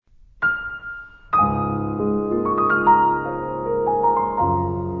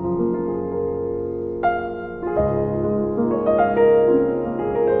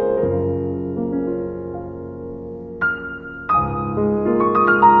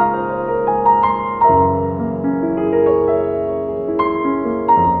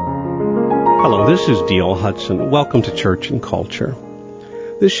This is D.L. Hudson. Welcome to Church and Culture.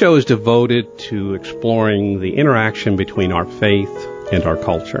 This show is devoted to exploring the interaction between our faith and our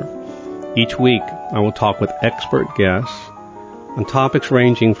culture. Each week, I will talk with expert guests on topics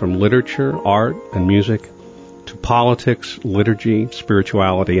ranging from literature, art, and music to politics, liturgy,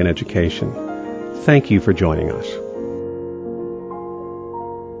 spirituality, and education. Thank you for joining us.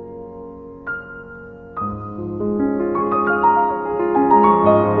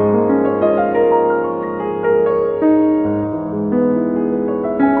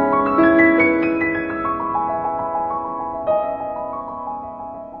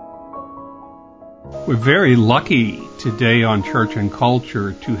 We're very lucky today on Church and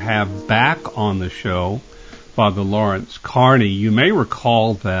Culture to have back on the show Father Lawrence Carney. You may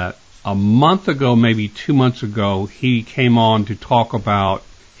recall that a month ago, maybe 2 months ago, he came on to talk about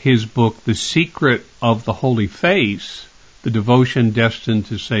his book, The Secret of the Holy Face, The Devotion Destined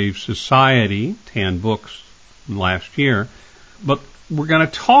to Save Society, 10 books from last year. But we're going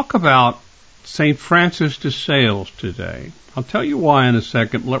to talk about St. Francis de Sales today. I'll tell you why in a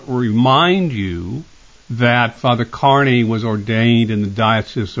second. Let me remind you that Father Carney was ordained in the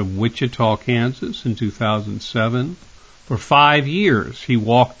Diocese of Wichita, Kansas in 2007. For 5 years, he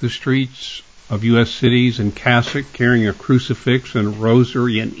walked the streets of U.S. cities in cassock, carrying a crucifix and a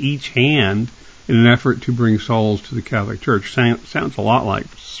rosary in each hand in an effort to bring souls to the Catholic Church. Sounds a lot like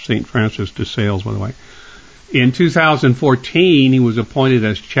St. Francis de Sales, by the way. In 2014, he was appointed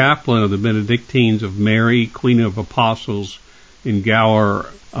as chaplain of the Benedictines of Mary, Queen of Apostles in Gower,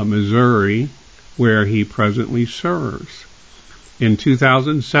 Missouri, where he presently serves. In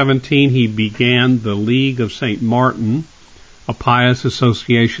 2017, he began the League of St. Martin, a pious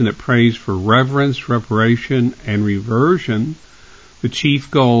association that prays for reverence, reparation, and reversion, the chief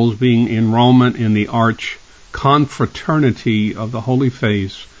goals being enrollment in the Arch Confraternity of the Holy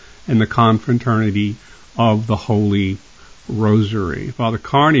Face and the Confraternity of the Holy Rosary. Father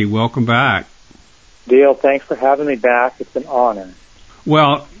Carney, welcome back. Dale, thanks for having me back. It's an honor.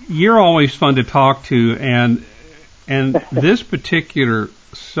 Well, you're always fun to talk to, and this particular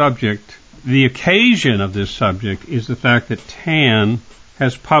subject, the occasion of this subject is the fact that TAN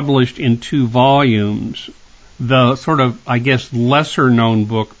has published in 2 volumes the sort of, I guess, lesser-known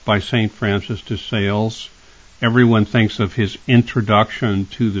book by St. Francis de Sales. Everyone thinks of his Introduction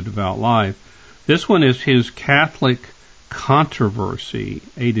to the Devout Life. This one is his Catholic Controversy,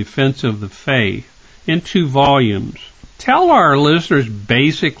 a Defense of the Faith, in 2 volumes. Tell our listeners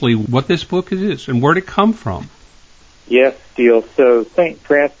basically what this book is and where did it come from. Yes, Dale. So St.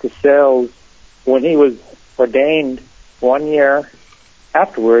 Francis de Sales, when he was ordained 1 year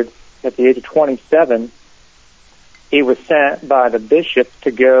afterwards, at the age of 27, he was sent by the bishop to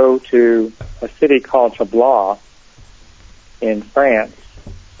go to a city called Chablis in France.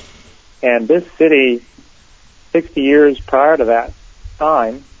 And this city, 60 years prior to that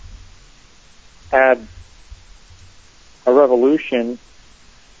time, had a revolution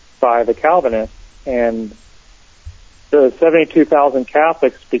by the Calvinists, and the 72,000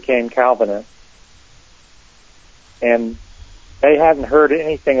 Catholics became Calvinists. And they hadn't heard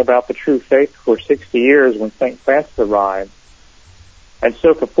anything about the true faith for 60 years when St. Francis arrived. And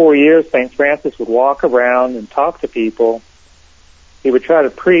so for 4 years, St. Francis would walk around and talk to people. He would try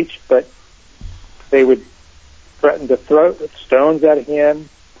to preach, but they would threaten to throw stones at him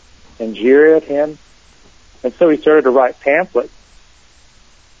and jeer at him. And so he started to write pamphlets,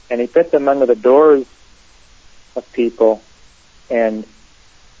 and he put them under the doors of people. And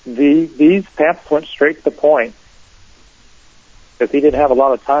these pamphlets went straight to the point, because he didn't have a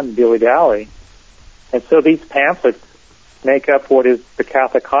lot of time to dilly-dally. And so these pamphlets make up what is the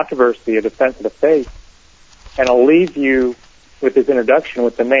Catholic Controversy, a Defense of the Faith. And I'll leave you with his introduction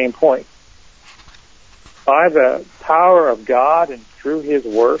with the main point. By the power of God and through his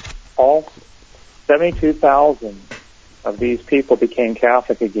work, all 72,000 of these people became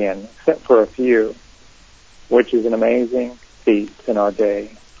Catholic again, except for a few, which is an amazing feat in our day.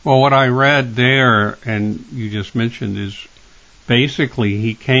 Well, what I read there, and you just mentioned, is basically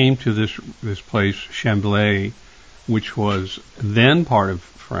he came to this place, Chambly, which was then part of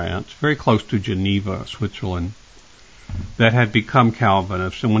France, very close to Geneva, Switzerland, that had become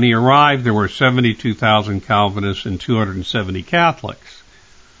Calvinists. And when he arrived, there were 72,000 Calvinists and 270 Catholics.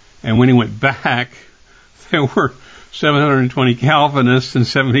 And when he went back, there were 720 Calvinists and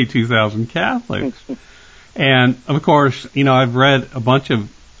 72,000 Catholics. And, of course, I've read a bunch of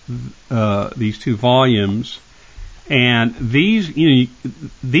these 2 volumes, and these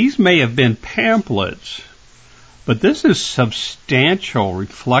may have been pamphlets, but this is substantial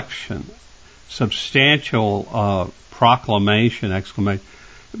reflection, substantial proclamation, exclamation.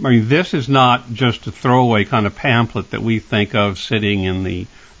 I mean, this is not just a throwaway kind of pamphlet that we think of sitting in the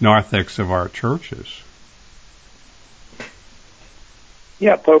narthex of our churches.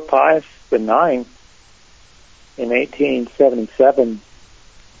 Yeah, Pope Pius IX in 1877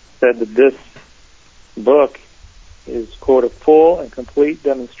 said that this book is, quote, a full and complete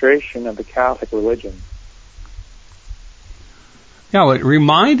demonstration of the Catholic religion. Yeah, well, it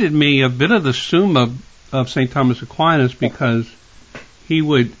reminded me a bit of the Summa of St. Thomas Aquinas, because he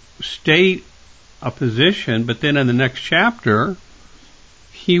would state a position, but then in the next chapter,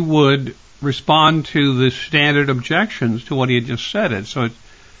 he would respond to the standard objections to what he had just said. So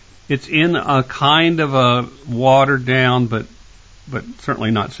it's in a kind of a watered down, but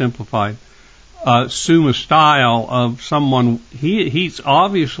certainly not simplified, Summa style of someone. He's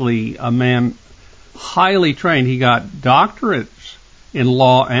obviously a man highly trained. He got doctorates in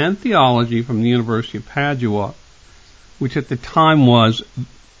law and theology from the University of Padua, which at the time was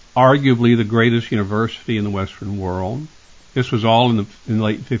arguably the greatest university in the Western world. This was all in the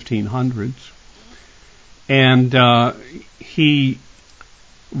late 1500s. And he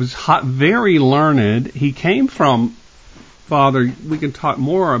was very learned. He came from, Father, we can talk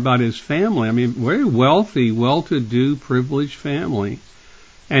more about his family. I mean, very wealthy, well-to-do, privileged family.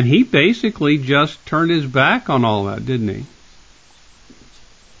 And he basically just turned his back on all that, didn't he?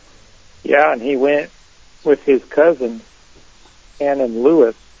 Yeah, and he went with his cousin, Canon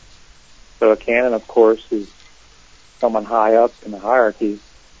Lewis. So a canon, of course, is someone high up in the hierarchy,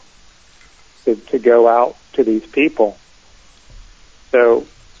 to go out to these people. So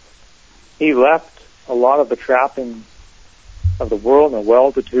he left a lot of the trappings of the world and a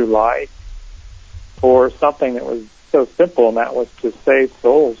well-to-do life for something that was so simple, and that was to save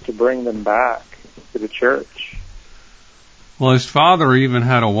souls, to bring them back to the church. Well, his father even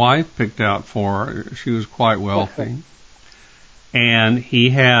had a wife picked out for her. She was quite wealthy. And he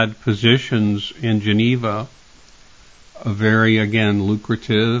had positions in Geneva, very, again,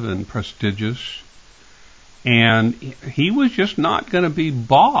 lucrative and prestigious. And he was just not going to be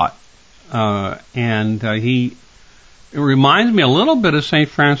bought. It reminds me a little bit of St.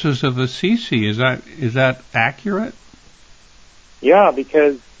 Francis of Assisi. Is that accurate? Yeah,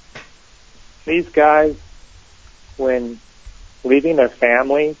 because these guys, when leaving their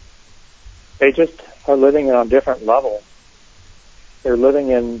family, they just are living on a different level. They're living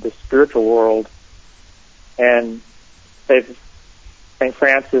in the spiritual world, and St.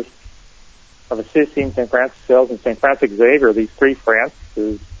 Francis of Assisi and St. Francis of Sales and St. Francis Xavier, these three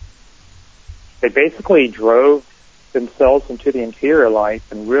Francises, they basically drove themselves into the interior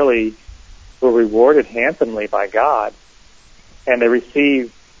life and really were rewarded handsomely by God. And they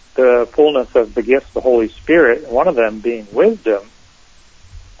received the fullness of the gifts of the Holy Spirit, one of them being wisdom.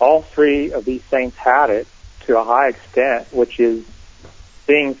 All three of these saints had it to a high extent, which is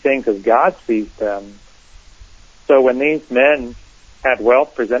seeing things as God sees them. So when these men had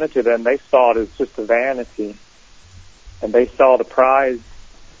wealth presented to them, they saw it as just a vanity. And they saw the prize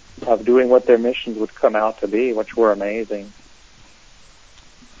of doing what their missions would come out to be, which were amazing.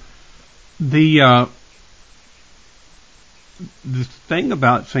 The thing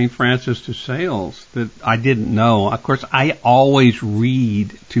about St. Francis de Sales that I didn't know, of course, I always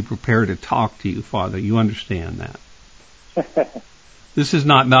read to prepare to talk to you, Father. You understand that. This is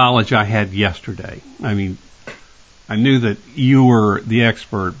not knowledge I had yesterday. I mean, I knew that you were the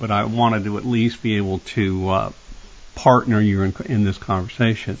expert, but I wanted to at least be able to partner you in this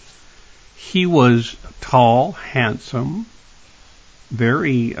conversation. He was tall, handsome,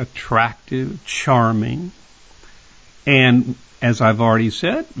 very attractive, charming, and, as I've already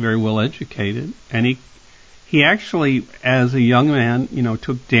said, very well educated. And he actually, as a young man,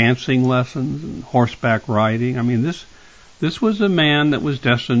 took dancing lessons and horseback riding. I mean, this was a man that was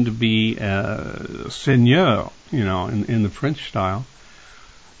destined to be a seigneur, in the French style.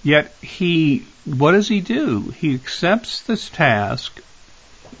 Yet what does he do? He accepts this task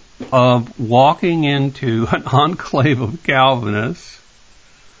of walking into an enclave of Calvinists,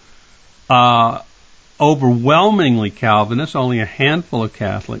 overwhelmingly Calvinists, only a handful of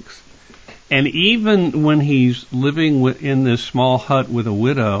Catholics. And even when he's living in this small hut with a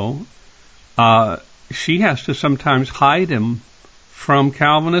widow, she has to sometimes hide him from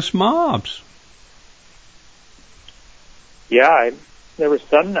Calvinist mobs. Yeah, there were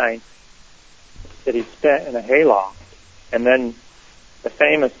some nights that he spent in a hayloft. And then the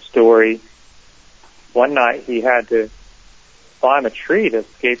famous story, one night he had to climb a tree to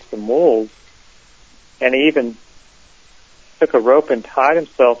escape some wolves, and he even took a rope and tied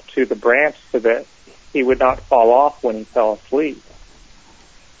himself to the branch so that he would not fall off when he fell asleep.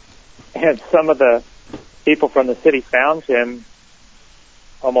 And some of the people from the city found him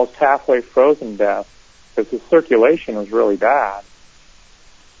almost halfway frozen death because his circulation was really bad.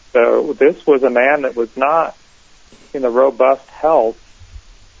 So this was a man that was not in a robust health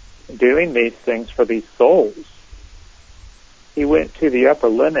doing these things for these souls. He went to the upper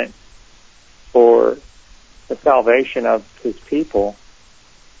limit for the salvation of his people.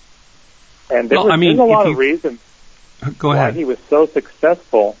 And there's a lot of reasons why he was so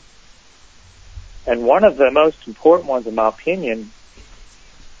successful. And one of the most important ones, in my opinion,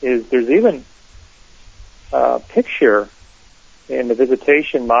 is there's even a picture in the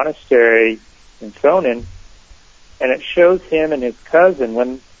Visitation Monastery in Sonin, and it shows him and his cousin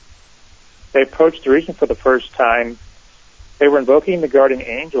when they approached the region for the first time. They were invoking the guardian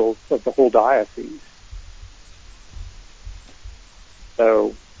angels of the whole diocese.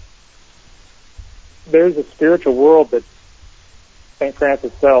 So there's a spiritual world that St.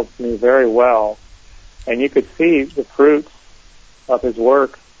 Francis Sales knew very well, and you could see the fruits of his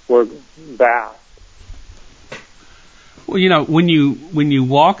work were vast. Well, you know, when you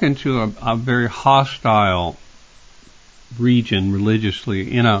walk into a very hostile region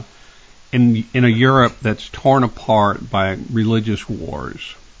religiously, in a Europe that's torn apart by religious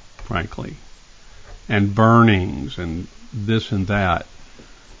wars, frankly, and burnings and this and that,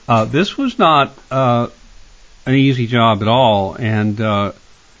 this was not an easy job at all. And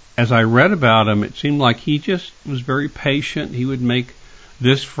as I read about him, it seemed like he just was very patient. He would make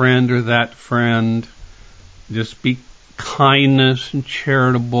this friend or that friend, just be kindness and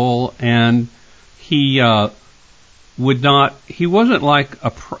charitable, and he wasn't like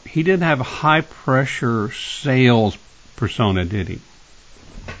he didn't have a high pressure sales persona, did he?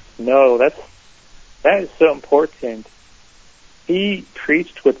 No, that is so important. He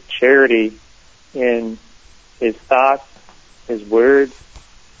preached with charity in his thoughts, his words,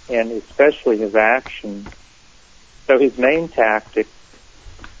 and especially his actions. So his main tactic,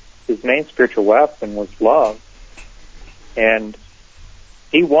 his main spiritual weapon was love. And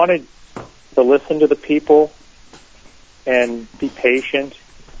he wanted to listen to the people and be patient.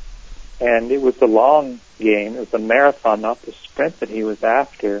 And it was the long game. It was a marathon, not the sprint that he was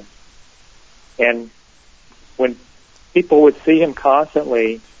after. And when people would see him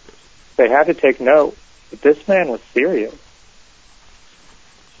constantly, they had to take note that this man was serious.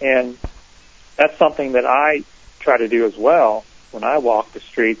 And that's something that I try to do as well when I walk the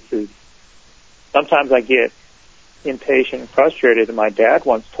streets. Is sometimes I get impatient and frustrated. And my dad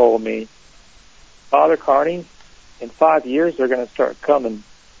once told me, Father Carney, in 5 years they're going to start coming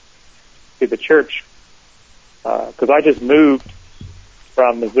to the church, because I just moved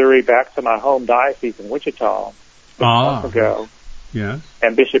from Missouri back to my home diocese in Wichita a month ago. Yes.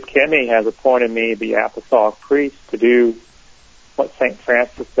 And Bishop Kemme has appointed me the apostolic priest to do what St.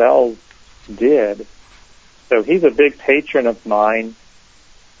 Francis Sales did. So he's a big patron of mine,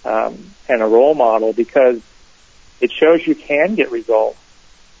 and a role model, because it shows you can get results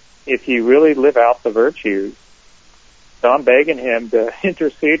if you really live out the virtues. So I'm begging him to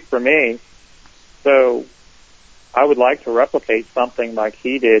intercede for me. So I would like to replicate something like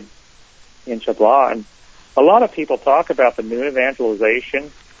he did in Chabla. And a lot of people talk about the new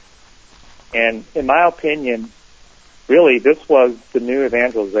evangelization. And in my opinion, really, this was the new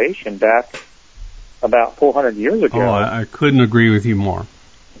evangelization back about 400 years ago. Oh, I couldn't agree with you more.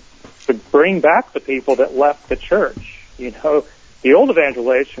 To bring back the people that left the church. You know, the old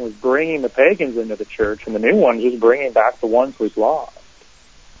evangelization was bringing the pagans into the church, and the new one is just bringing back the ones we've lost.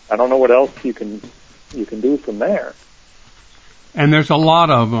 I don't know what else you can do from there. And there's a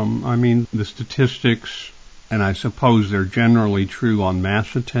lot of them. I mean, the statistics, and I suppose they're generally true on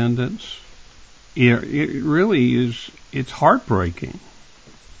mass attendance. It really is. It's heartbreaking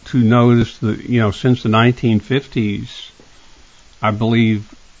to notice that, you know, since the 1950s, I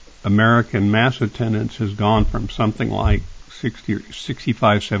believe American mass attendance has gone from something like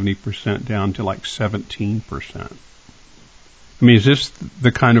 65-70% down to like 17%. I mean, is this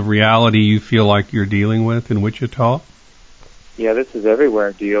the kind of reality you feel like you're dealing with in Wichita? Yeah, this is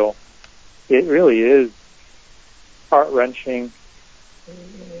everywhere deal. It really is heart-wrenching.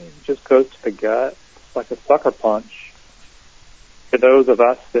 It just goes to the gut. It's like a sucker punch to those of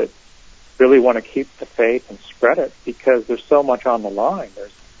us that really want to keep the faith and spread it, because there's so much on the line.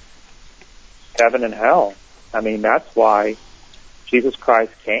 There's heaven and hell. I mean, that's why Jesus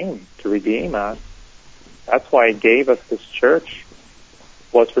Christ came, to redeem us. That's why he gave us this church,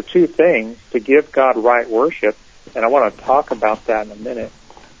 was for two things: to give God right worship, and I want to talk about that in a minute,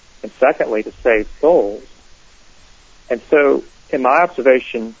 and secondly, to save souls. And so, in my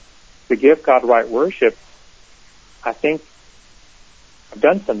observation, to give God right worship, I think I've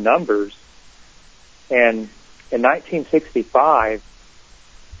done some numbers, and in 1965,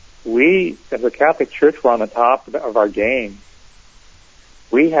 we, as a Catholic Church, were on the top of our game.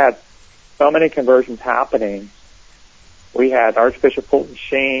 We had so many conversions happening. We had Archbishop Fulton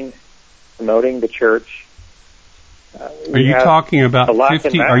Sheen promoting the church. Are you talking about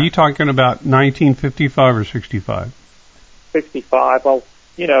 50? Are you talking about 1955 or 65? 65. Well,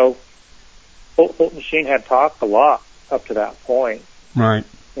 you know, Fulton Sheen had talked a lot up to that point. Right.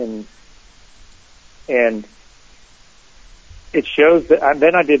 And it shows that.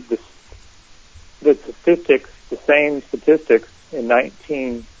 Then I did the statistics, the same statistics in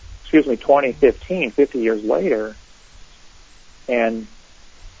 2015, 50 years later, and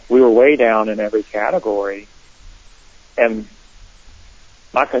we were way down in every category. And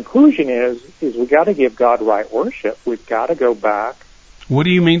my conclusion is we got to give God right worship. We've got to go back. What do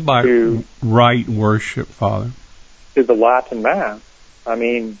you mean by right worship, Father? To the Latin Mass. I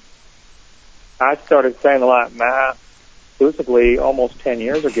mean, I started saying the Latin Mass exclusively almost 10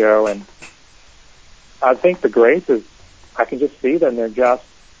 years ago, and I think the graces, I can just see them.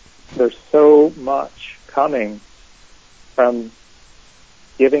 There's so much coming from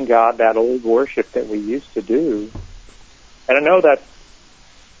giving God that old worship that we used to do. And I know that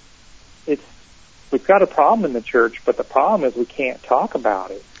we've got a problem in the church, but the problem is we can't talk about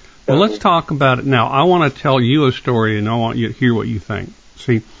it. Well, let's talk about it now. I want to tell you a story, and I want you to hear what you think.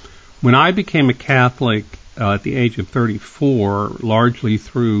 See, when I became a Catholic at the age of 34, largely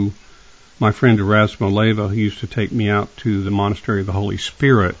through my friend Erasmo Leyva, who used to take me out to the Monastery of the Holy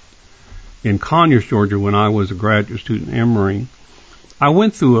Spirit in Conyers, Georgia, when I was a graduate student at Emory, I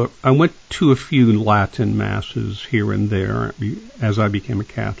went to a few Latin masses here and there as I became a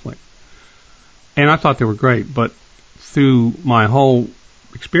Catholic. And I thought they were great, but through my whole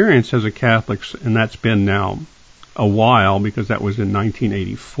experience as a Catholic, and that's been now a while because that was in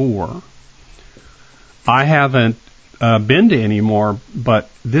 1984, I haven't been to any more,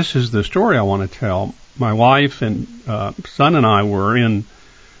 but this is the story I want to tell. My wife and son and I were in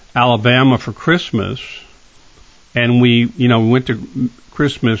Alabama for Christmas, and we went to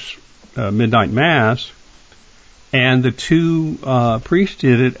Christmas midnight mass, and the two priests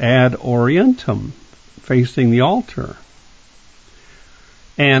did it ad orientem, facing the altar.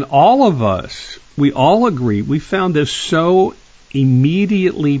 And all of us, we all agreed, we found this so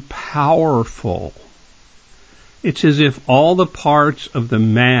immediately powerful. It's as if all the parts of the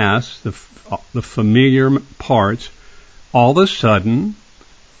Mass, the familiar parts, all of a sudden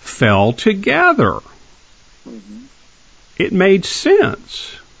fell together. Mm-hmm. It made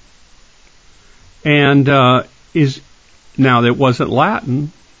sense. And now it wasn't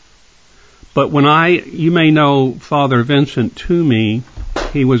Latin, but you may know Father Vincent Toomey.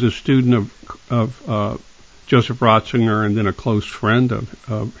 He was a student of Joseph Ratzinger and then a close friend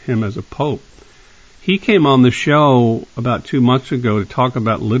of him as a pope. He came on the show about 2 months ago to talk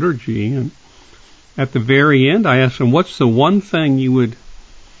about liturgy, and at the very end I asked him, what's the one thing you would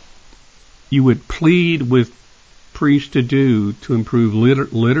plead with priests to do to improve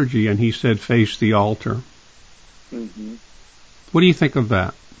liturgy? And he said, face the altar. Mm-hmm. What do you think of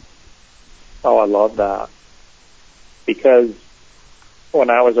that? Oh, I love that. Because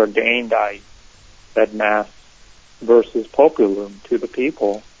when I was ordained, I said Mass versus Populum to the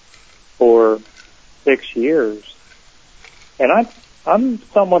people for 6 years. And I'm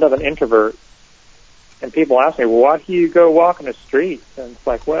somewhat of an introvert. And people ask me, well, why do you go walking the streets? And it's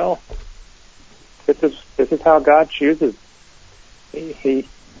like, well, this is how God chooses. He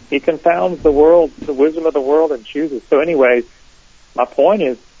confounds the world, the wisdom of the world, and chooses. So anyways, my point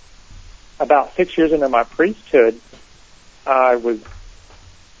is, about 6 years into my priesthood, I was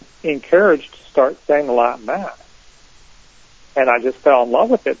encouraged to start saying the Latin Mass. And I just fell in love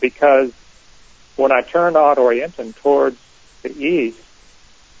with it because when I turned ad orientem towards the east,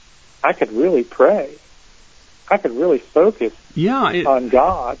 I could really pray. I could really focus on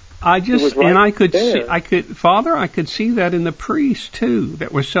God. I could see that in the priests too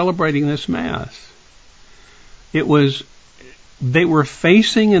that were celebrating this Mass. They were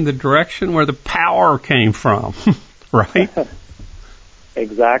facing in the direction where the power came from, right?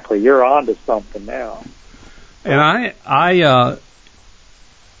 Exactly. You're on to something now. And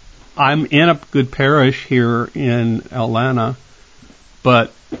I'm in a good parish here in Atlanta,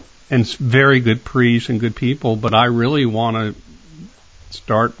 and very good priests and good people, but I really want to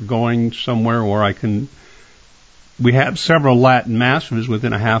start going somewhere where we have several Latin Masses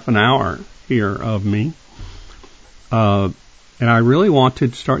within a half an hour here of me. And I really want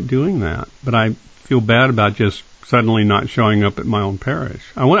to start doing that, but I feel bad about just suddenly not showing up at my own parish.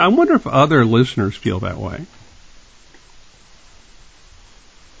 I wonder if other listeners feel that way.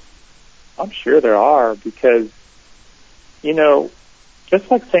 I'm sure there are, because, just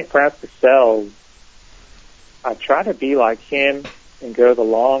like St. Francis de Sales, I try to be like him and go the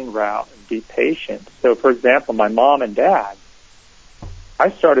long route and be patient. So, for example, my mom and dad,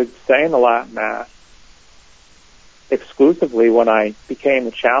 I started saying the Latin Mass exclusively when I became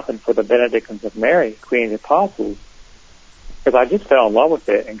the chaplain for the Benedictines of Mary, Queen of the Apostles, because I just fell in love with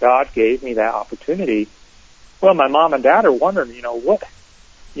it, and God gave me that opportunity. Well, my mom and dad are wondering,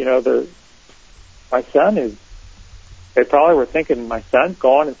 my son is, they probably were thinking my son's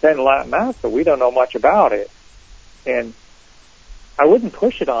going and saying the Latin Mass, but we don't know much about it. And I wouldn't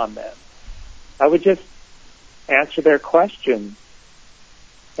push it on them. I would just answer their questions.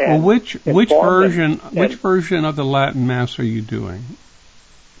 Well, which version of the Latin Mass are you doing?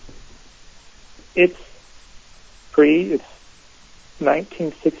 It's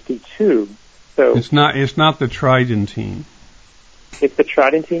 1962. So it's not the Tridentine. It's the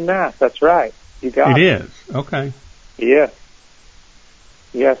Tridentine Mass. That's right. You got it. It is. Okay. Yes.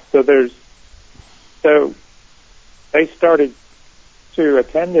 Yes. So they started to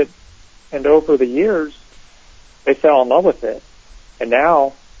attend it, and over the years, they fell in love with it. And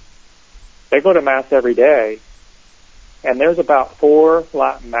now they go to Mass every day, and there's about 4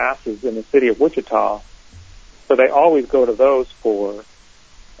 Latin Masses in the city of Wichita, so they always go to those 4,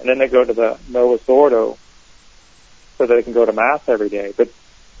 and then they go to the Novus Ordo so that they can go to Mass every day. But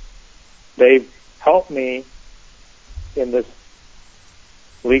they've helped me in this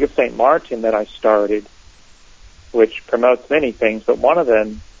League of St. Martin that I started, which promotes many things, but one of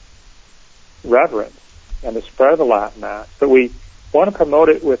them, reverence and the spread of the Latin Mass. But we want to promote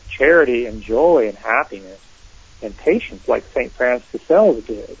it with charity and joy and happiness and patience like St. Francis de Sales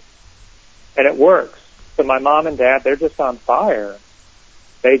did. And it works. So my mom and dad, they're just on fire.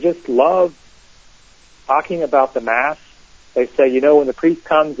 They just love talking about the Mass. They say, when the priest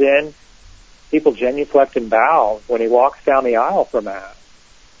comes in, people genuflect and bow when he walks down the aisle for Mass.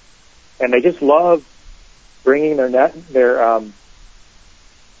 And they just love bringing their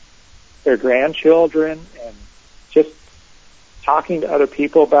grandchildren and just talking to other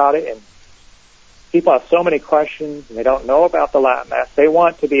people about it. And people have so many questions, and they don't know about the Latin Mass. They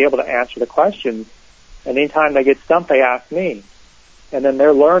want to be able to answer the questions. And anytime they get stumped, they ask me. And then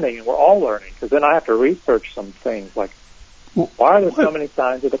they're learning, and we're all learning, because then I have to research some things, like, why are there so many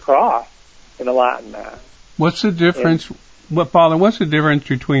signs of the cross in the Latin Mass? What's the difference, Father, what's the difference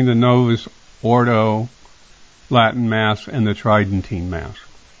between the Novus Ordo Latin Mass and the Tridentine Mass?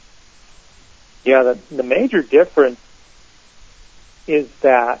 Yeah, the major difference is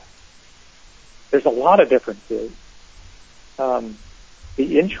that there's a lot of differences. The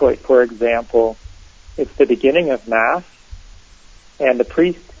introit, for example, it's the beginning of Mass, and the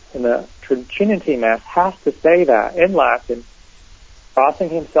priest in the Tridentine Mass has to say that in Latin, crossing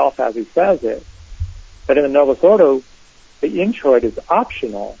himself as he says it. But in the Novus Ordo, the introit is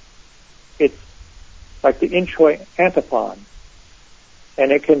optional. It's like the introit antiphon.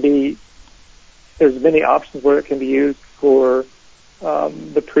 And it can be, there's many options where it can be used for,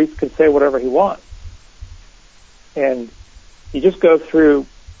 the priest can say whatever he wants. And you just go through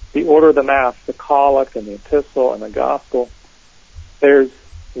the order of the Mass, the collect and the epistle and the gospel. There's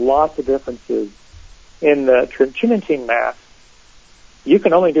lots of differences. In the Tridentine Mass, you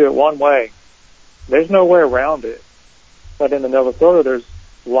can only do it one way. There's no way around it. But in the Novus Ordo, there's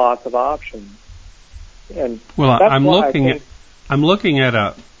lots of options. And I'm looking at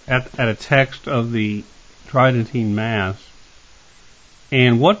a text of the Tridentine Mass,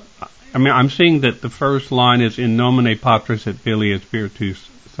 and I'm seeing that the first line is in nomine Patris et Filii et Spiritus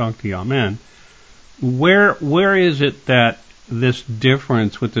Sancti, Amen. Where is it that this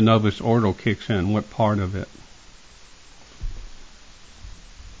difference with the Novus Ordo kicks in? What part of it?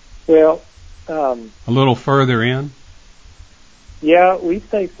 Well, a little further in? Yeah, we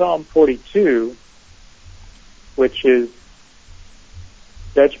say Psalm 42, which is,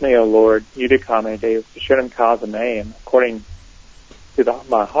 Judge me, O Lord, Judicame Deus, Discernum Causa Meum, according to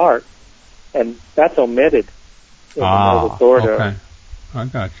my heart, and that's omitted in the Novus Ordo. Okay, I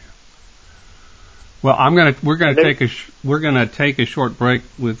got you. Well, we're gonna take a short break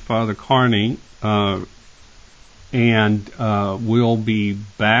with Father Carney, and we'll be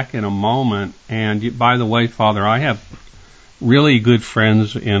back in a moment. And by the way, Father, I have really good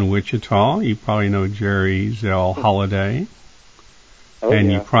friends in Wichita. You probably know Jerry Zell Holliday.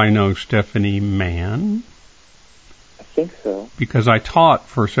 You probably know Stephanie Mann. I think so. Because I taught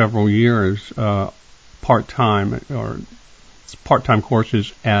for several years part-time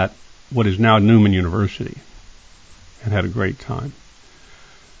courses at what is now Newman University, and had a great time.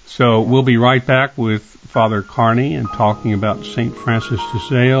 So we'll be right back with Father Carney and talking about St. Francis de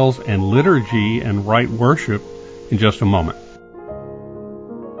Sales and liturgy and right worship in just a moment.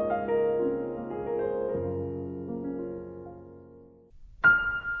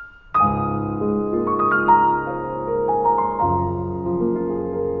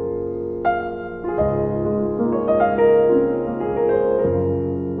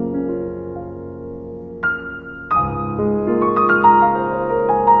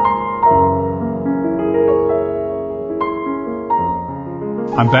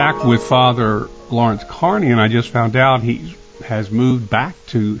 I'm back with Father Lawrence Carney, and I just found out he has moved back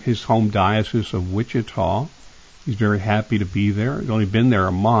to his home diocese of Wichita. He's very happy to be there. He's only been there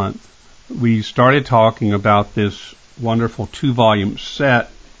a month. We started talking about this wonderful 2-volume set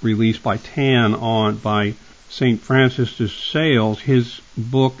released by TAN by St. Francis de Sales, his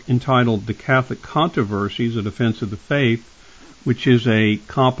book entitled The Catholic Controversies, A Defense of the Faith, which is a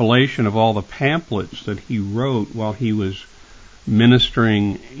compilation of all the pamphlets that he wrote while he was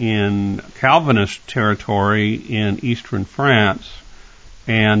ministering in Calvinist territory in eastern France,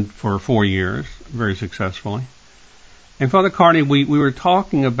 and for 4 years, very successfully. And Father Carney, we were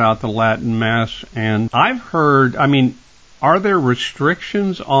talking about the Latin Mass, and I've heard, are there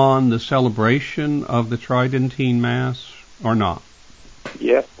restrictions on the celebration of the Tridentine Mass or not?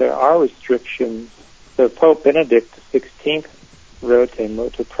 Yes, there are restrictions. So Pope Benedict XVI wrote a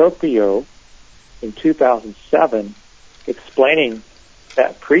motu proprio in 2007 explaining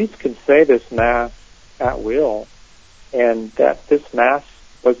that priests can say this Mass at will, and that this Mass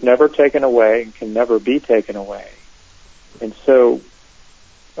was never taken away and can never be taken away. And so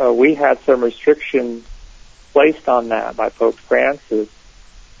we had some restrictions placed on that by Pope Francis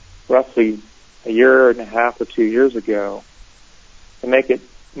roughly a year and a half or 2 years ago to make it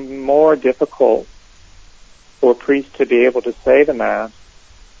more difficult for priests to be able to say the Mass.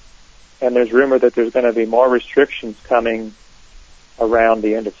 And there's rumor that there's going to be more restrictions coming around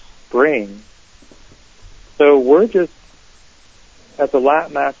the end of spring. So we're just, as a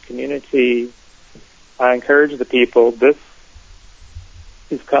Latin Mass community, I encourage the people, this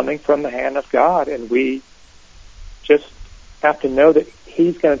is coming from the hand of God, and we just have to know that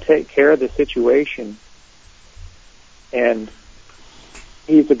He's going to take care of the situation. And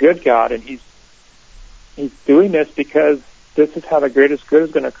He's a good God, and He's doing this because this is how the greatest good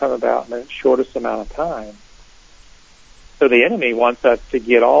is going to come about in the shortest amount of time. So the enemy wants us to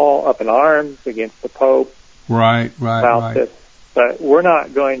get all up in arms against the Pope about this. But we're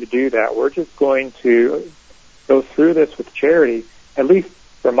not going to do that. We're just going to go through this with charity, at least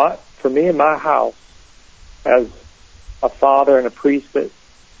for me and my house, as a father and a priest that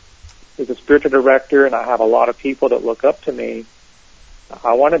is a spiritual director, and I have a lot of people that look up to me.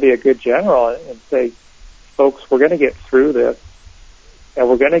 I want to be a good general and say, folks, we're going to get through this, and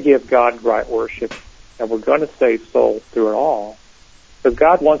we're going to give God right worship, and we're going to save souls through it all. Because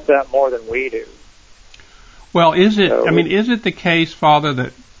God wants that more than we do. Well, is it the case, Father,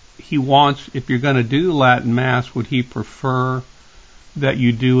 that He wants, if you're going to do Latin Mass, would He prefer that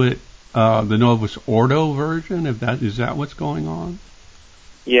you do it the Novus Ordo version? Is that what's going on?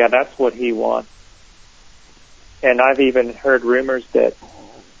 Yeah, that's what He wants. And I've even heard rumors that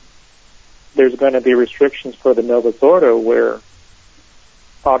there's going to be restrictions for the Novus Ordo where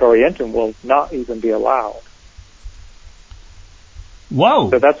Ad Orientem will not even be allowed. Whoa!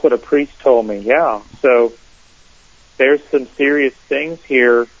 So that's what a priest told me, yeah. So there's some serious things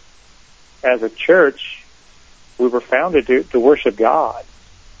here. As a church, we were founded to worship God.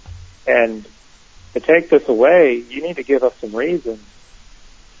 And to take this away, you need to give us some reasons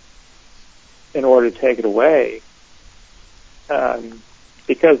in order to take it away.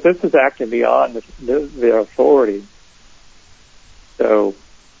 Because this is acting beyond the authority. So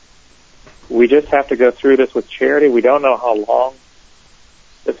we just have to go through this with charity. We don't know how long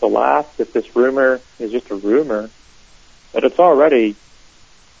this will last, if this rumor is just a rumor. But it's already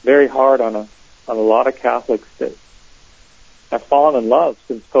very hard on a lot of Catholics that have fallen in love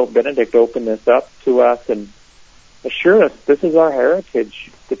since Pope Benedict opened this up to us and assured us this is our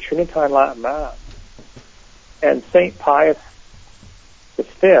heritage, the Tridentine Latin Mass. And St. Pius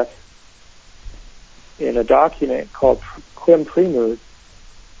V, in a document called Quem Primus,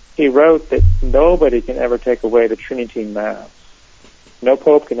 he wrote that nobody can ever take away the Tridentine Mass. No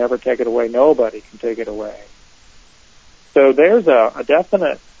pope can ever take it away. Nobody can take it away. So there's a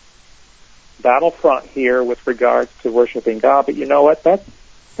definite battlefront here with regards to worshiping God. But you know what? That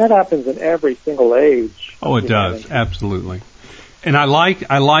happens in every single age. Oh, it does. Absolutely. And I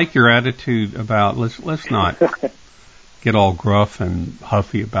like your attitude about let's not get all gruff and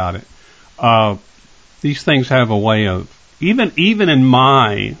huffy about it. These things have a way of, even in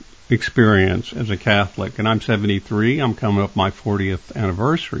my experience as a Catholic, and I'm 73, I'm coming up my 40th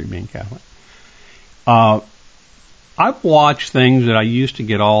anniversary being Catholic. I've watched things that I used to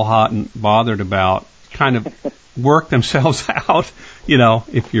get all hot and bothered about kind of work themselves out,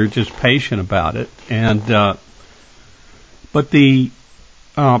 if you're just patient about it. And but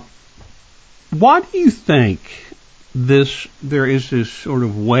why do you think there is this sort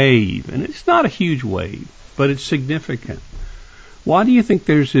of wave, and it's not a huge wave, but it's significant? Why do you think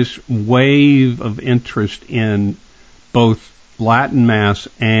there's this wave of interest in both Latin Mass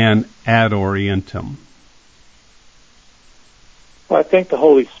and Ad Orientem? Well, I think the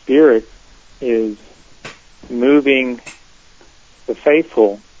Holy Spirit is moving the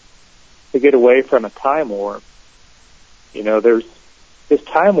faithful to get away from a time warp. You know, there's this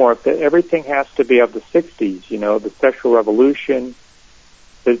time warp that everything has to be of the 60s, you know, the sexual revolution,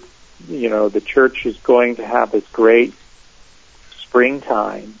 that, you know, the church is going to have this great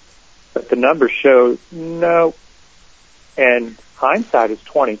springtime. But the numbers show no. And hindsight is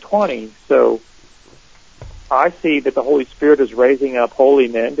 2020. So I see that the Holy Spirit is raising up holy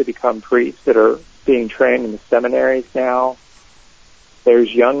men to become priests that are being trained in the seminaries now.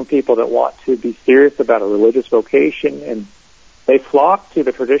 There's young people that want to be serious about a religious vocation, and they flock to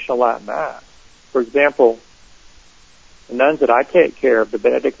the traditional Latin Mass. For example, the nuns that I take care of, the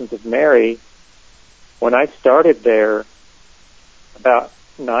Benedictines of Mary, when I started there about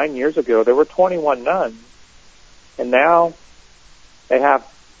 9 years ago, there were 21 nuns, and now they have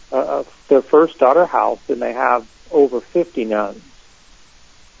their first daughter house, and they have over 50 nuns,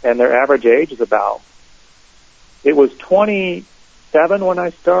 and their average age is it was 27 when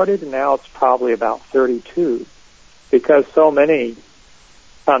I started, and now it's probably about 32, because so many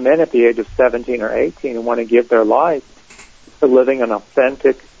come in at the age of 17 or 18 and want to give their life to living an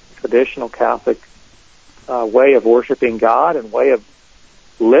authentic, traditional Catholic way of worshiping God and way of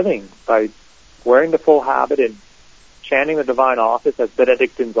living by wearing the full habit and chanting the divine office as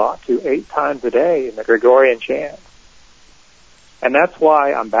Benedictines ought to 8 times a day in the Gregorian chant. And that's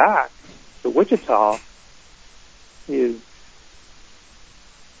why I'm back to Wichita, is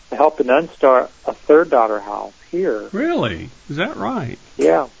to help the nuns start a third daughter house here. Really? Is that right?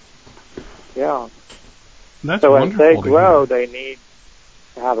 Yeah. Yeah. That's so wonderful. As they grow, they need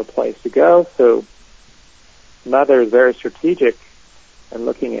to have a place to go. So Mother is very strategic and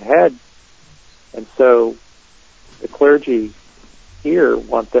looking ahead. And so the clergy here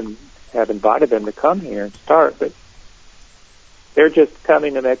have invited them to come here and start, but they're just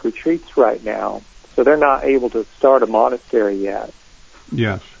coming to make retreats right now. So they're not able to start a monastery yet.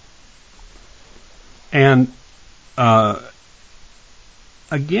 Yes. And again,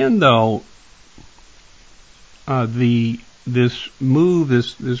 though, this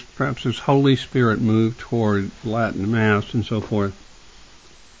Holy Spirit move toward Latin Mass and so forth,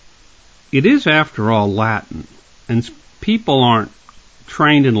 it is, after all, Latin, and people aren't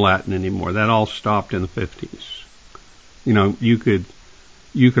trained in Latin anymore. That all stopped in the 50s. You know, you could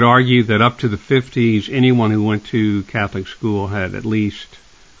argue that up to the 50s, anyone who went to Catholic school had at least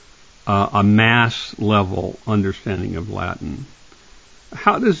a mass level understanding of Latin.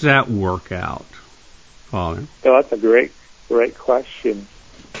 How does that work out, Father? Well, that's a great question.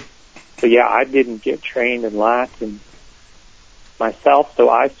 So yeah, I didn't get trained in Latin myself, so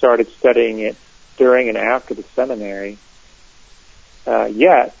I started studying it during and after the seminary.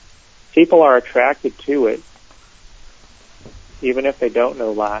 Yet, people are attracted to it, even if they don't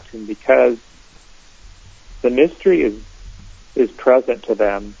know Latin, because the mystery is present to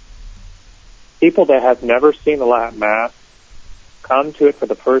them. People that have never seen the Latin Mass come to it for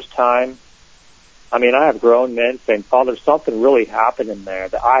the first time. I mean, I have grown men saying, Father, something really happened in there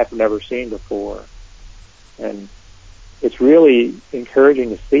that I have never seen before. And it's really encouraging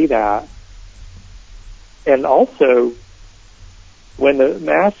to see that. And also, when the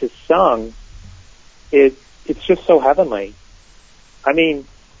Mass is sung, it's just so heavenly. I mean,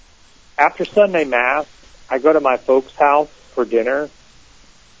 after Sunday Mass, I go to my folks' house for dinner,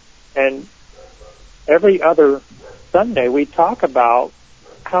 and every other Sunday we talk about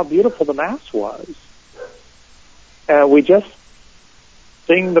how beautiful the Mass was. We just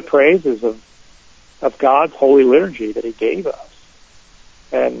sing the praises of God's holy liturgy that He gave us.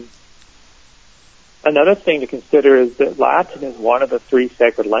 And another thing to consider is that Latin is one of the 3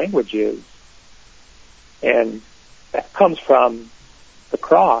 sacred languages, and that comes from the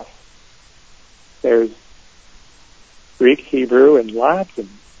cross. There's Greek, Hebrew, and Latin.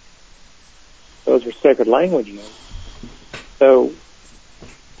 Those are sacred languages. So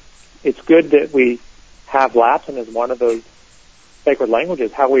it's good that we have Latin as one of those sacred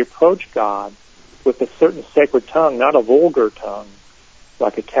languages, how we approach God with a certain sacred tongue, not a vulgar tongue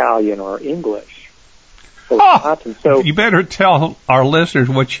like Italian or English. So Latin. So you better tell our listeners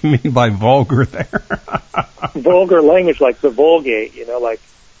what you mean by vulgar there. Vulgar language, like the Vulgate, you know, like...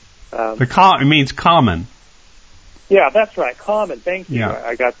 it means common. Yeah, that's right, common, thank you. Yeah.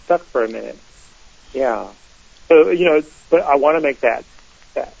 I got stuck for a minute. Yeah. So, you know, but I want to make that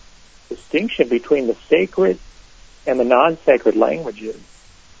distinction between the sacred and the non-sacred languages.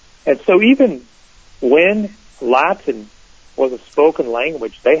 And so even when Latin was a spoken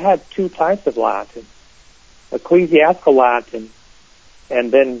language, they had 2 types of Latin. ecclesiastical Latin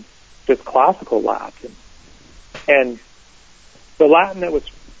and then just classical Latin. And the Latin that was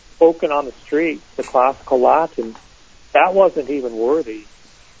spoken on the streets, the classical Latin, that wasn't even worthy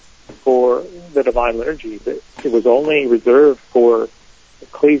for the Divine Liturgy. It was only reserved for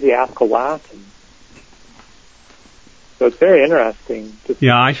ecclesiastical Latin. So it's very interesting.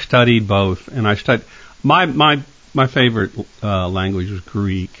 Yeah, I studied both, and I studied my favorite language was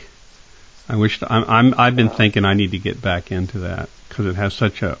Greek. I've been thinking I need to get back into that because it has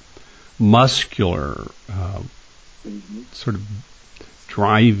such a muscular sort of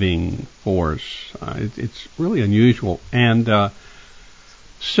driving force. It's really unusual. And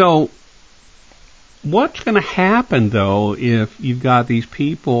so what's going to happen, though, if you've got these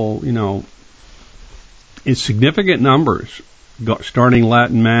people, in significant numbers, starting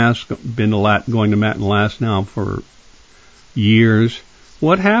Latin Mass, going to Latin Mass now for years?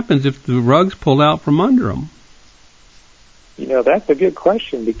 What happens if the rug's pulled out from under them? That's a good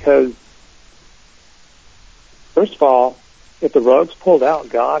question because, first of all, if the rug's pulled out,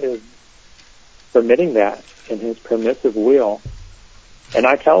 God is permitting that in His permissive will. And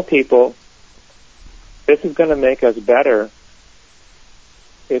I tell people, this is going to make us better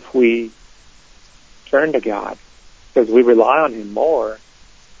if we turn to God, because we rely on Him more.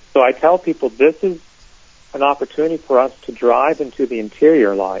 So I tell people this is an opportunity for us to drive into the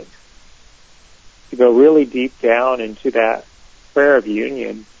interior life, to go really deep down into that prayer of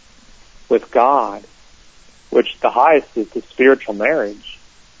union with God, which the highest is the spiritual marriage.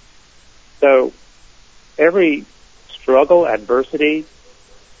 So every struggle, adversity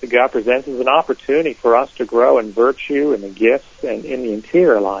that God presents is an opportunity for us to grow in virtue and the gifts and in the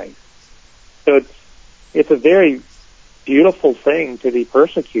interior life. So it's a very beautiful thing to be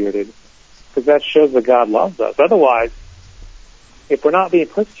persecuted, because that shows that God loves us. Otherwise, if we're not being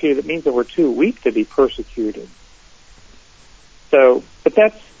persecuted, it means that we're too weak to be persecuted. So, but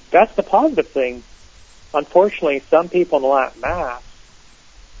that's the positive thing. Unfortunately, some people in the Latin Mass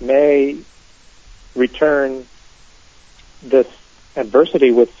may return this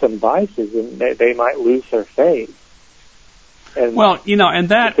adversity with some vices, and they might lose their faith. And and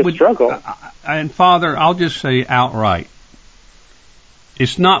that would struggle. And Father, I'll just say outright,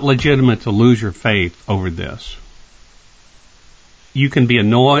 it's not legitimate to lose your faith over this. You can be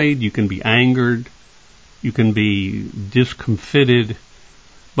annoyed, you can be angered, you can be discomfited,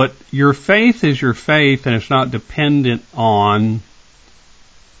 but your faith is your faith, and it's not dependent on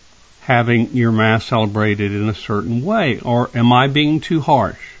having your Mass celebrated in a certain way. Or am I being too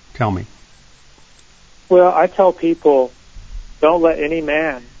harsh? Tell me. Well, I tell people, don't let any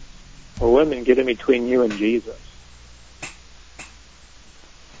man or woman get in between you and Jesus.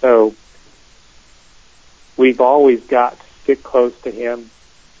 So we've always got to stick close to Him,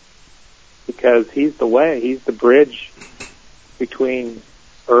 because He's the way, He's the bridge between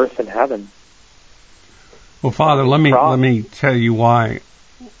earth and heaven. Well, Father, let me tell you why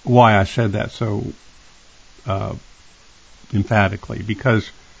I said that so emphatically. Because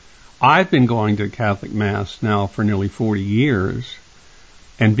I've been going to Catholic Mass now for nearly 40 years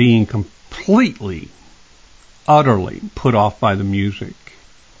and being completely, utterly put off by the music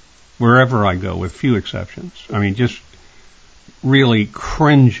wherever I go, with few exceptions. I mean, just really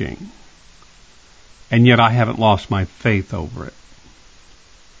cringing. And yet I haven't lost my faith over it.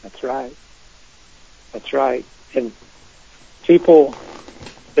 That's right. That's right. And people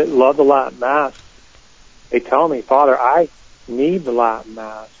that love the Latin Mass, they tell me, Father, I need the Latin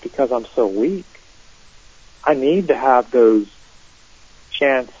Mass because I'm so weak. I need to have those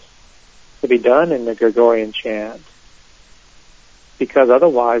chants to be done in the Gregorian chant, because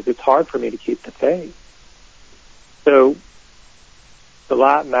otherwise it's hard for me to keep the faith. So the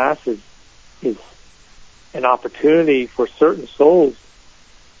Latin Mass is an opportunity for certain souls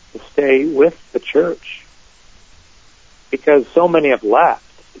to stay with the Church, because so many have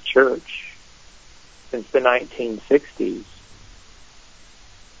left the Church since the 1960s.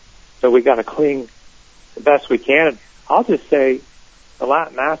 So we got to cling the best we can. I'll just say the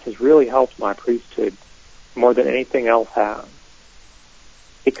Latin Mass has really helped my priesthood more than anything else has.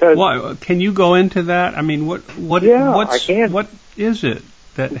 Because can you go into that? I mean, what is it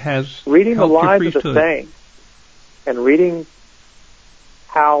that has reading the helped lives your of the priesthood? saints and reading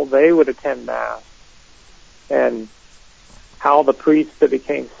how they would attend Mass and how the priests that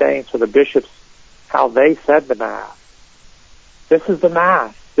became saints or the bishops, how they said the Mass. This is the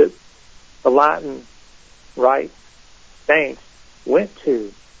Mass that the Latin Rite saints went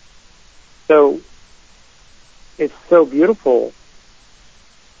to. So it's so beautiful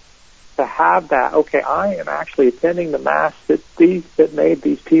to have that. Okay, I am actually attending the Mass that made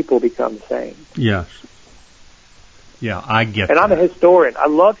these people become saints. Yes. Yeah, I get and that. I'm a historian. I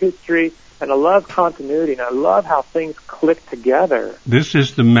love history, and I love continuity, and I love how things click together. This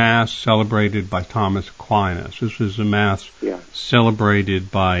is the Mass celebrated by Thomas Aquinas. This was the Mass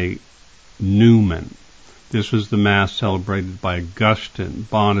celebrated by Newman. This was the Mass celebrated by Augustine,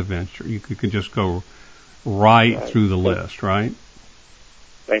 Bonaventure. You could just go right through the list, right?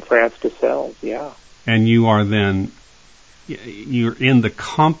 St. Francis de Sales, yeah. And you are then, you're in the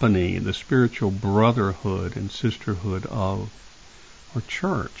company, the spiritual brotherhood and sisterhood of our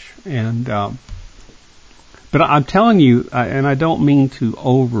church. And, but I'm telling you, and I don't mean to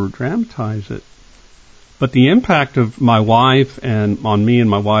over-dramatize it, but the impact of my wife and on me and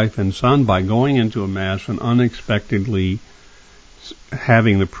my wife and son by going into a Mass and unexpectedly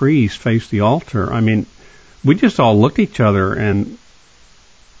having the priest face the altar, I mean, we just all looked at each other and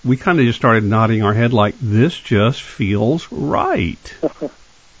we kind of just started nodding our head like, this just feels right. The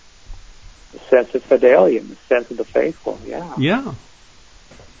sense of fidelity, the sense of the faithful, yeah. Yeah.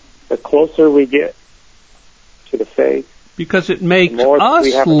 The closer we get to the faith, because it makes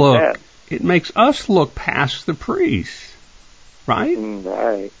us look past the priest, right?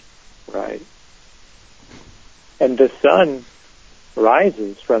 Right. And the sun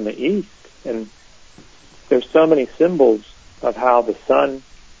rises from the east, and there's so many symbols of how the sun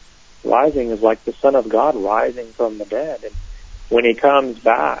rising is like the Son of God rising from the dead. And when he comes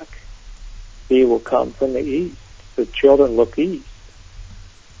back, he will come from the east. The children look east.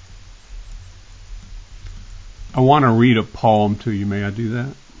 I want to read a poem to you. May I do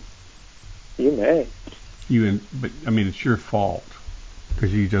that? You may. But I mean, it's your fault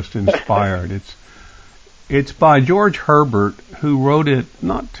because you just inspired. It's by George Herbert, who wrote it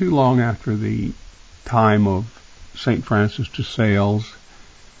not too long after the time of St. Francis de Sales,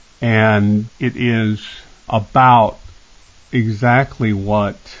 and it is about exactly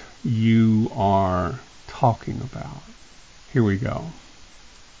what you are talking about. Here we go.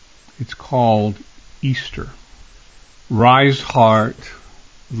 It's called Easter. Rise, heart,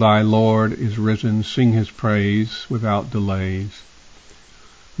 thy Lord is risen, sing his praise without delays,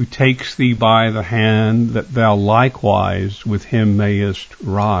 who takes thee by the hand, that thou likewise with him mayest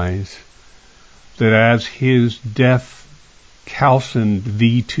rise, that as his death calcined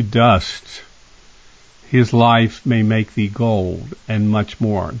thee to dust, his life may make thee gold, and much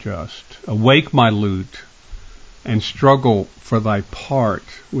more just. Awake, my lute, and struggle for thy part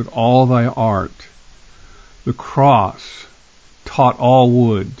with all thy art. The cross taught all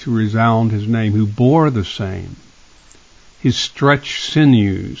wood to resound his name, who bore the same. His stretched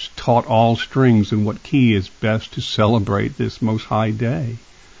sinews taught all strings in what key is best to celebrate this most high day.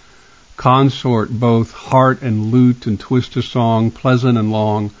 Consort both heart and lute, and twist a song pleasant and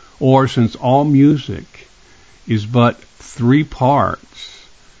long, or since all music is but three parts,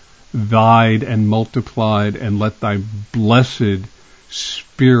 vied and multiplied, and let thy blessed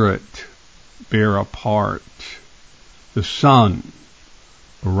spirit bear a part. The sun,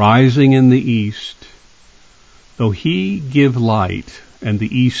 rising in the east, though he give light and the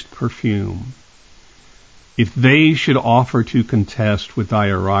east perfume, if they should offer to contest with thy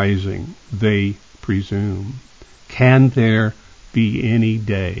arising, they presume, can there be any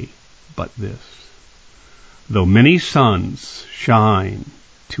day but this? Though many suns shine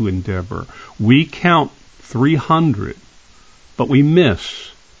to endeavor, we count 300, but we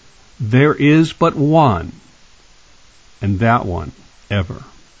miss. There is but one, and that one ever.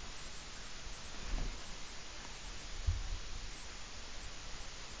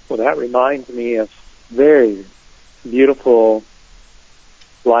 Well, that reminds me of very beautiful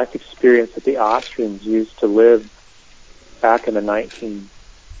life experience that the Austrians used to live back in the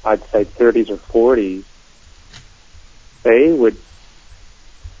 30s or 40s. They would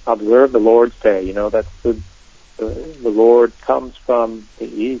observe the Lord's Day. You know, that's the Lord comes from the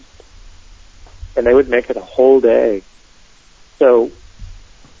east, and they would make it a whole day. So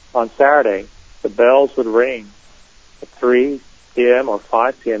on Saturday, the bells would ring at 3 p.m. or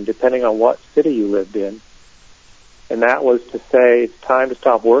 5 p.m., depending on what city you lived in. And that was to say it's time to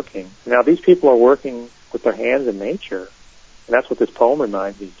stop working. Now, these people are working with their hands in nature, and that's what this poem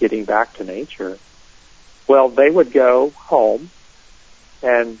reminds me, getting back to nature. Well, they would go home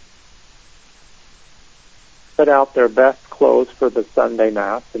and put out their best clothes for the Sunday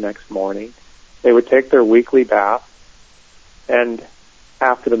Mass the next morning. They would take their weekly bath, and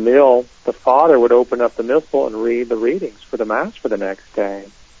after the meal, the father would open up the missal and read the readings for the Mass for the next day.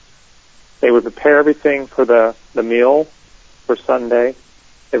 They would prepare everything for the meal for Sunday.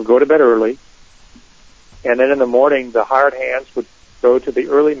 They would go to bed early, and then in the morning, the hired hands would go to the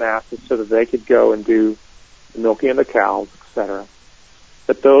early Masses so that they could go and do the milking of the cows, etc.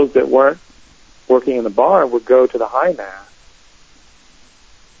 But those that weren't working in the bar would go to the high mass.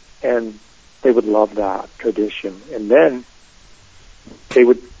 And they would love that tradition. And then they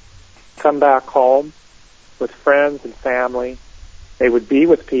would come back home with friends and family. They would be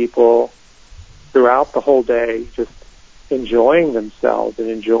with people throughout the whole day, just enjoying themselves and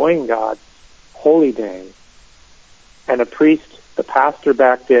enjoying God's holy day. And a priest, the pastor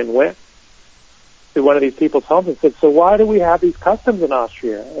back then, went to one of these people's homes and said, "So why do we have these customs in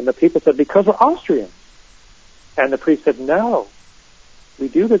Austria?" And the people said, "Because we're Austrians." And the priest said, "No, we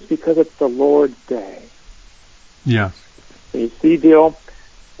do this because it's the Lord's day." Yes. And you see, deal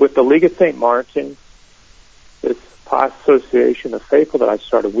with the League of St. Martin, this association of faithful that I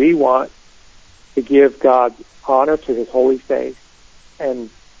started, we want to give God honor to his holy face and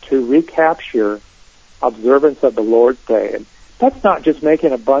to recapture observance of the Lord's day. And that's not just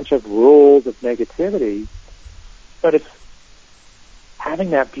making a bunch of rules of negativity, but it's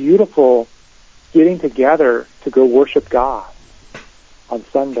having that beautiful getting together to go worship God on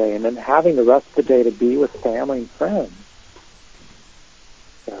Sunday, and then having the rest of the day to be with family and friends.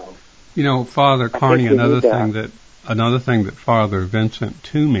 So, you know, Father Carney, another thing that Father Vincent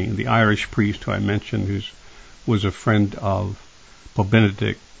Toomey, the Irish priest who I mentioned, who was a friend of Pope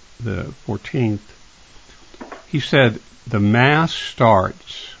Benedict the 14th, he said the Mass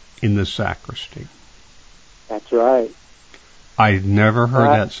starts in the sacristy. That's right. I'd never heard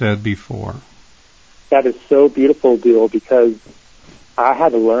that said before. That is so beautiful, Bill, because I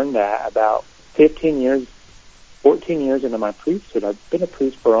had to learn that about 14 years into my priesthood. I've been a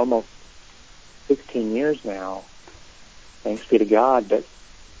priest for almost 16 years now, thanks be to God. But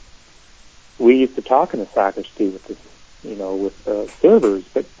we used to talk in the sacristy with the servers.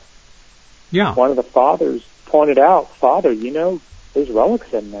 But one of the fathers pointed out, "Father, there's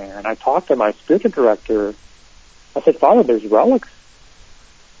relics in there." And I talked to my spiritual director. I said, "Father, there's relics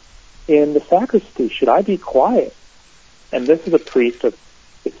in the sacristy. Should I be quiet?" And this is a priest that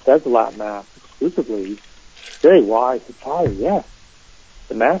says the Latin Mass exclusively. Very wise. He said, "Father, yes.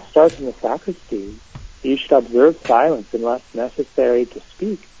 The Mass starts in the sacristy. You should observe silence unless necessary to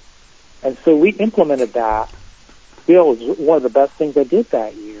speak." And so we implemented that. Bill, was one of the best things I did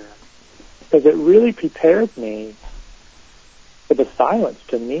that year, because it really prepared me for the silence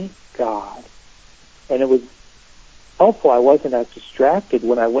to meet God. And it was helpful. I wasn't as distracted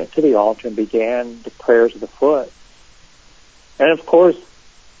when I went to the altar and began the prayers of the foot. And of course,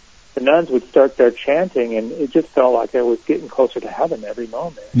 the nuns would start their chanting, and it just felt like I was getting closer to heaven every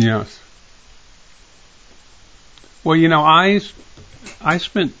moment. Yes. Well, I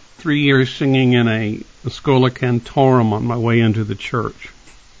spent 3 years singing in a Schola Cantorum on my way into the church.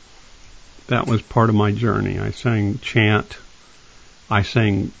 That was part of my journey. I sang chant. I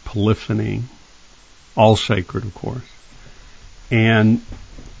sang polyphony, all sacred, of course. And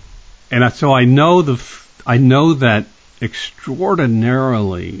so I know that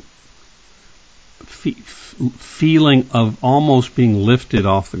extraordinarily feeling of almost being lifted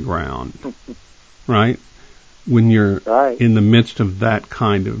off the ground, right? When you're in the midst of that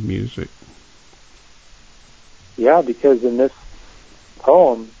kind of music. Yeah, because in this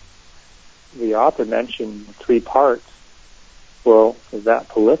poem, the author mentioned 3 parts. Well, is that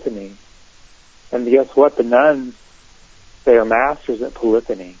polyphony? And guess what? The nuns, they are masters at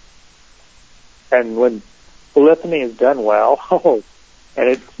polyphony. And when polyphony is done well,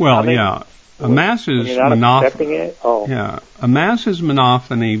 a mass is monophony. A mass is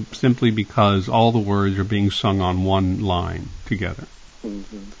monophony simply because all the words are being sung on one line together.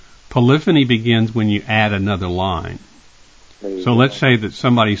 Mm-hmm. Polyphony begins when you add another line. So let's say that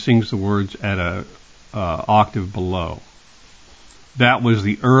somebody sings the words at a octave below. That was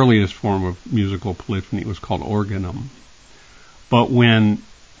the earliest form of musical polyphony. It was called organum. But when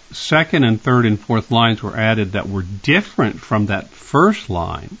second and third and fourth lines were added that were different from that first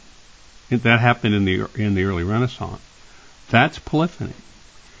line, that happened in the early Renaissance. That's polyphony.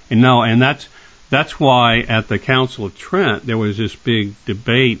 And that's why at the Council of Trent there was this big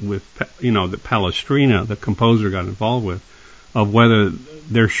debate with that Palestrina, the composer, got involved with, of whether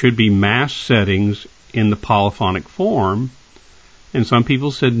there should be mass settings in the polyphonic form. And some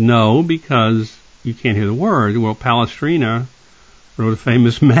people said no, because you can't hear the word. Well, Palestrina wrote a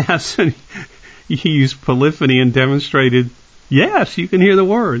famous mass, and he used polyphony and demonstrated, yes, you can hear the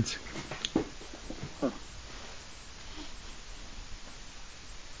words.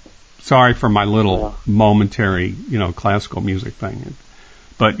 Sorry for my little momentary, classical music thing.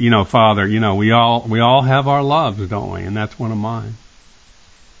 But, Father, we all have our loves, don't we? And that's one of mine.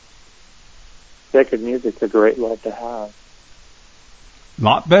 Sacred music's a great love to have. A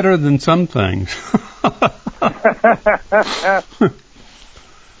lot better than some things.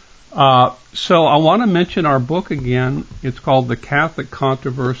 So I want to mention our book again. It's called The Catholic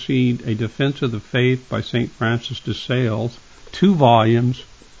Controversy, A Defense of the Faith by St. Francis de Sales. 2 volumes.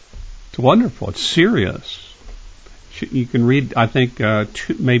 It's wonderful. It's serious. You can read, I think,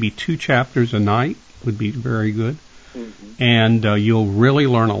 maybe 2 chapters a night would be very good. Mm-hmm. And you'll really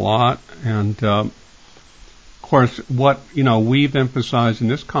learn a lot. And, of course, what, we've emphasized in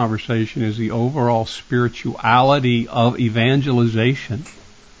this conversation is the overall spirituality of evangelization.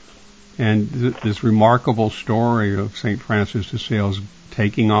 And this remarkable story of St. Francis de Sales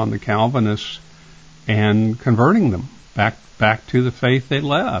taking on the Calvinists and converting them back to the faith they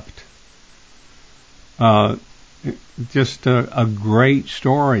left. Just a great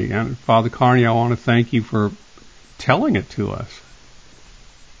story. And Father Carney, I want to thank you for telling it to us.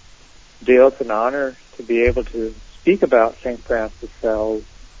 Dale, it's an honor to be able to speak about St. Francis de Sales,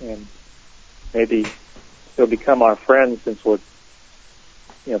 and maybe he'll become our friend since we're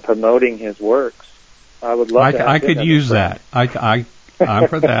promoting his works. I would love to. I could use that. I'm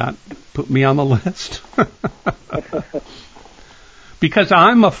for that. Put me on the list. Because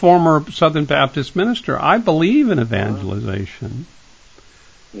I'm a former Southern Baptist minister. I believe in evangelization.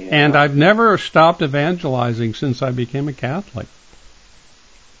 Yeah. And I've never stopped evangelizing since I became a Catholic.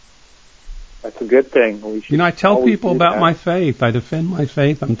 That's a good thing. I tell people about my faith. I defend my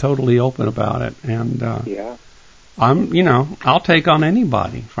faith. I'm totally open about it. And I'll take on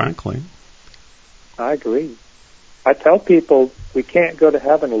anybody, frankly. I agree. I tell people we can't go to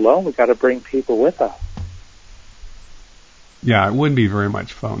heaven alone. We've got to bring people with us. Yeah, it wouldn't be very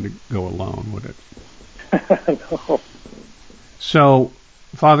much fun to go alone, would it? No. So,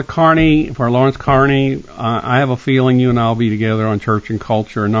 Father Carney, Father Lawrence Carney, I have a feeling you and I will be together on Church and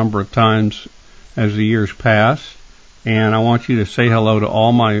Culture a number of times as the years pass. And I want you to say hello to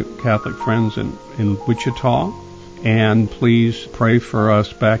all my Catholic friends in Wichita. And please pray for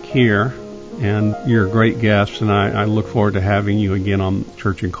us back here. And you're a great guest, and I look forward to having you again on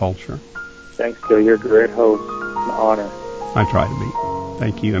Church and Culture. Thanks, Bill. You're a great host. It's an honor. I try to be.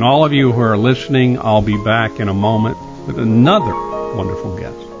 Thank you. And all of you who are listening, I'll be back in a moment with another wonderful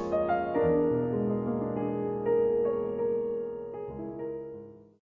guest.